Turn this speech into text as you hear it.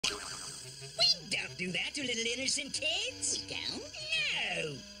don't do that to little innocent kids. We don't?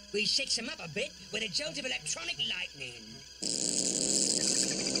 No. We shakes them up a bit with a jolt of electronic lightning.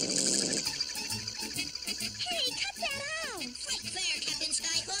 Hey, cut that out! Fight fair, Captain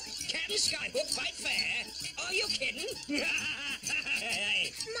Skyhook. Captain Skyhook fight fair? Are you kidding? My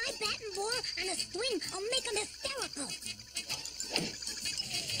bat and ball on a string will make them hysterical.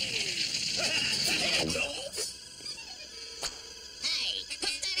 Hey,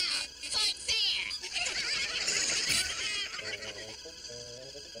 cut that out! Fight fair!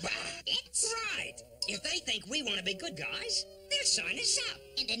 It's right. If they think we want to be good guys, they'll sign us up.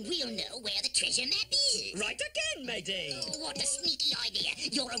 And then we'll know where the treasure map is. Right again, matey. What a sneaky idea.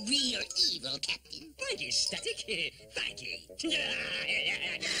 You're a real evil, Captain. Thank you, Static. Thank you.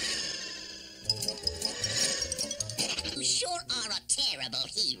 You sure are a terrible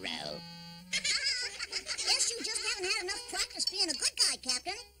hero. Guess you just haven't had enough practice being a good guy,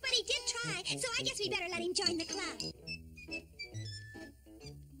 Captain. But he did try, so I guess we better let him join the club.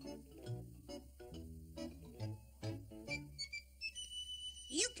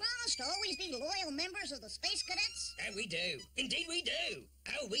 You promised to always be loyal members of the Space Kidettes? Oh, we do. Indeed we do.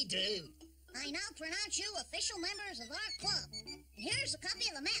 Oh, we do. I now pronounce you official members of our club. And here's a copy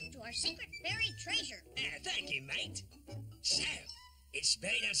of the map to our secret buried treasure. Ah, thank you, mate. So, it's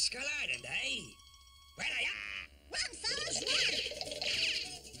buried on Skull Island, eh? Well, I are. Run, fellas, run!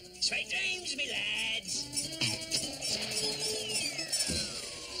 Sweet dreams, me lads.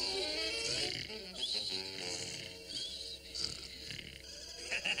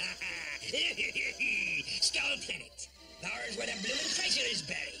 Skull Planet. There's where the bloomin' treasure is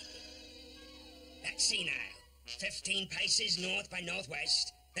buried. Let's see now. 15 paces north by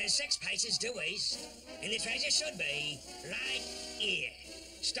northwest, then 6 paces due east, and the treasure should be right here.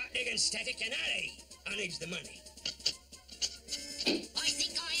 Start digging, Static, and hurry. I needs the money. I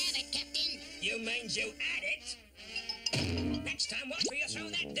think I have it, Captain. You means you had it? Next time, watch where you throw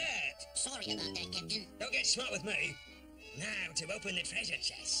that dirt. Sorry about that, Captain. Don't get smart with me. Now to open the treasure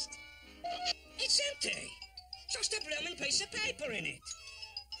chest. It's empty. Just a bloomin' piece of paper in it.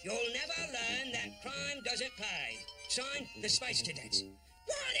 You'll never learn that crime doesn't pay. Signed, the Space Kidettes.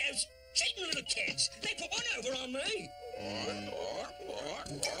 Why, those cheating little kids. They put one over on me.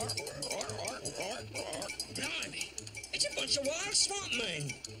 Blimey. It's a bunch of wild swamp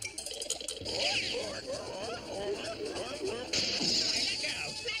men. Hey, let go.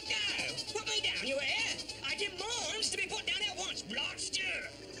 Let go. Put me down, you hear? I demands to be put down at once. Blast you.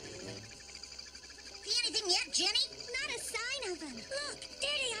 See anything yet, Jenny? Not a sign of them. Look,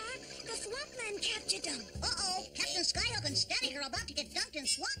 there they are. The swamp man captured them. Uh-oh, Captain Skyhook and Static are about to get dunked in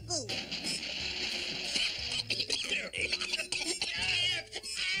swamp goo. Hey,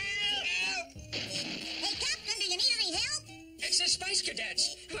 Captain, do you need any help? It's the Space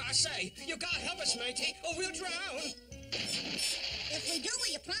Kidettes. I say, you gotta help us, matey, or we'll drown. If we do,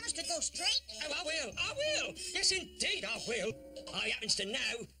 will you promise to go straight? Oh, I will. I will. Yes, indeed, I will. I happens to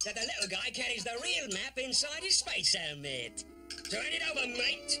know that the little guy carries the real map inside his space helmet. Turn it over,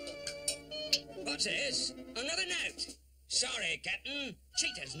 mate. What's this? Another note. Sorry, Captain.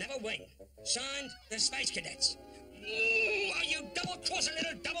 Cheaters never win. Signed, the Space Kidettes. Ooh, are you double-crossing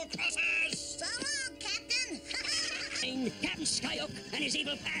little double-crossers? So long, Captain. Captain Skyhook and his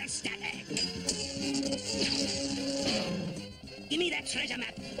evil pal Static. Give me that treasure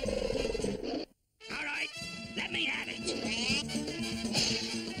map.